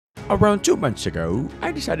Around 2 months ago,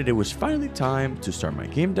 I decided it was finally time to start my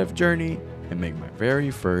game dev journey and make my very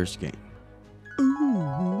first game.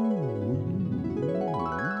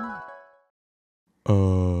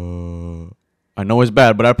 I know it's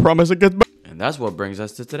bad, but I promise it gets better. And that's what brings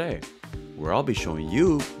us to today, where I'll be showing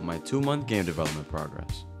you my 2-month game development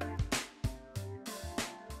progress.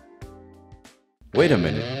 Wait a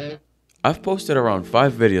minute. I've posted around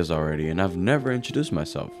 5 videos already and I've never introduced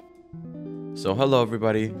myself. So hello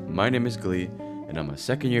everybody, my name is Glee and I'm a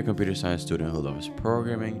second-year computer science student who loves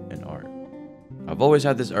programming and art. I've always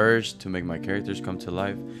had this urge to make my characters come to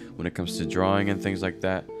life when it comes to drawing and things like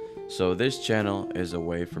that, so this channel is a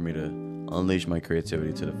way for me to unleash my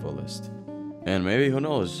creativity to the fullest. And maybe, who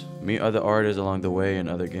knows, meet other artists along the way and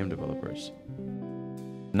other game developers.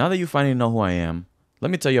 Now that you finally know who I am,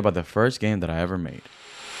 let me tell you about the first game that I ever made.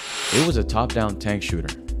 It was a top-down tank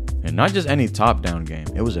shooter. And not just any top-down game,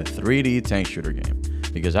 it was a 3D tank shooter game,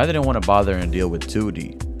 because I didn't want to bother and deal with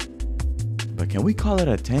 2D. But can we call it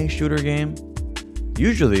a tank shooter game?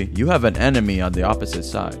 Usually, you have an enemy on the opposite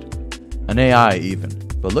side. An AI even.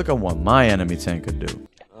 But look at what my enemy tank could do.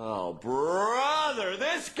 Oh, brother,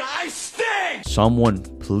 this guy stinks! Someone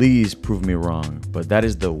please prove me wrong, but that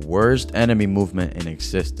is the worst enemy movement in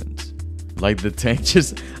existence. Like the tank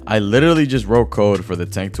I literally just wrote code for the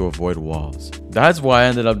tank to avoid walls. That's why I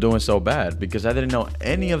ended up doing so bad, because I didn't know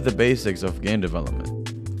any of the basics of game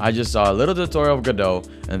development. I just saw a little tutorial of Godot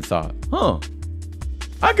and thought,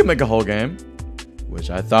 I can make a whole game. Which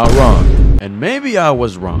I thought wrong. And maybe I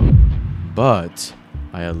was wrong, but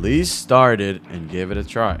I at least started and gave it a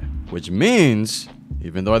try. Which means,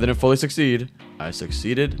 even though I didn't fully succeed, I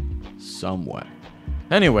succeeded somewhat.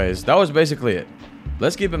 Anyways, that was basically it.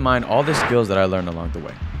 Let's keep in mind all the skills that I learned along the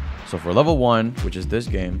way. So for level 1, which is this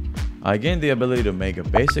game, I gained the ability to make a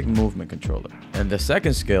basic movement controller. And the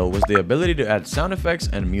second skill was the ability to add sound effects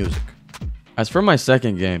and music. As for my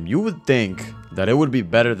second game, you would think that it would be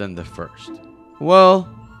better than the first. Well,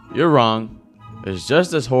 you're wrong. It's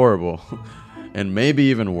just as horrible, and maybe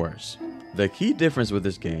even worse. The key difference with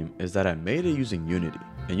this game is that I made it using Unity.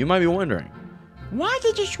 And you might be wondering, why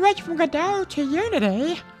did you switch from Godot to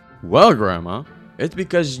Unity? Well, Grandma, it's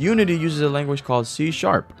because Unity uses a language called C#,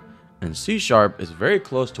 and C# is very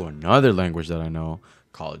close to another language that I know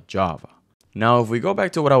called Java. Now, if we go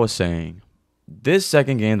back to what I was saying, this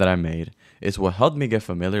second game that I made is what helped me get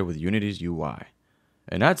familiar with Unity's UI.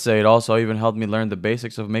 And I'd say it also even helped me learn the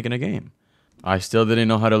basics of making a game. I still didn't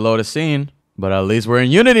know how to load a scene, but at least we're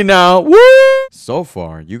in Unity now. Woo! So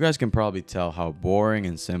far, you guys can probably tell how boring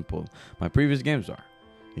and simple my previous games are.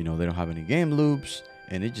 You know, they don't have any game loops,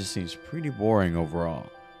 and it just seems pretty boring overall.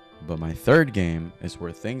 But my third game is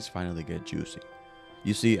where things finally get juicy.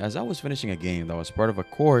 You see, as I was finishing a game that was part of a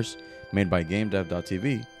course made by GameDev.tv,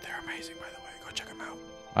 they're amazing by the way, go check them out,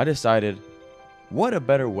 I decided, what a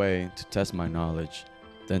better way to test my knowledge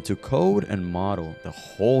than to code and model the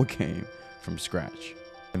whole game from scratch.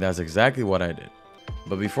 And that's exactly what I did.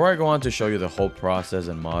 But before I go on to show you the whole process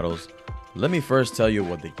and models, let me first tell you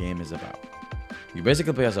what the game is about. You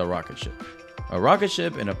basically play as a rocket ship. A rocket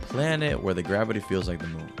ship in a planet where the gravity feels like the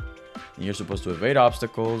moon. And you're supposed to evade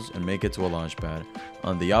obstacles and make it to a launch pad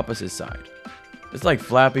on the opposite side. It's like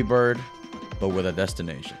Flappy Bird, but with a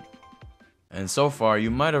destination. And so far,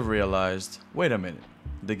 you might have realized, wait a minute,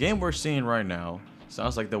 the game we're seeing right now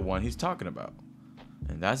sounds like the one he's talking about.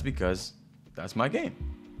 And that's because that's my game.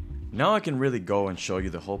 Now I can really go and show you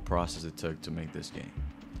the whole process it took to make this game.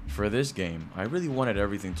 For this game, I really wanted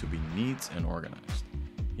everything to be neat and organized.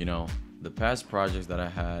 You know, the past projects that I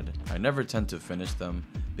had, I never tend to finish them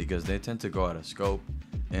because they tend to go out of scope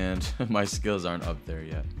and my skills aren't up there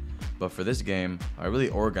yet. But for this game, I really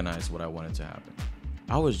organized what I wanted to happen.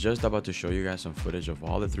 I was just about to show you guys some footage of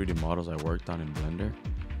all the 3D models I worked on in Blender,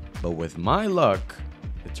 but with my luck,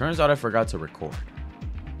 it turns out I forgot to record.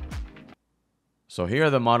 So here are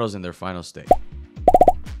the models in their final state.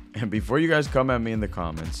 And before you guys come at me in the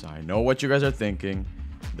comments, I know what you guys are thinking.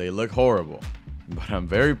 They look horrible. But I'm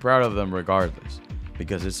very proud of them regardless,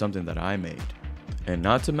 because it's something that I made. And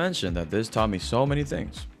not to mention that this taught me so many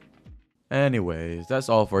things. Anyways, that's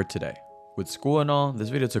all for today. With school and all, this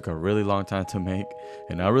video took a really long time to make,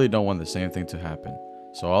 and I really don't want the same thing to happen.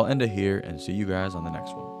 So I'll end it here and see you guys on the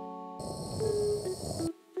next one.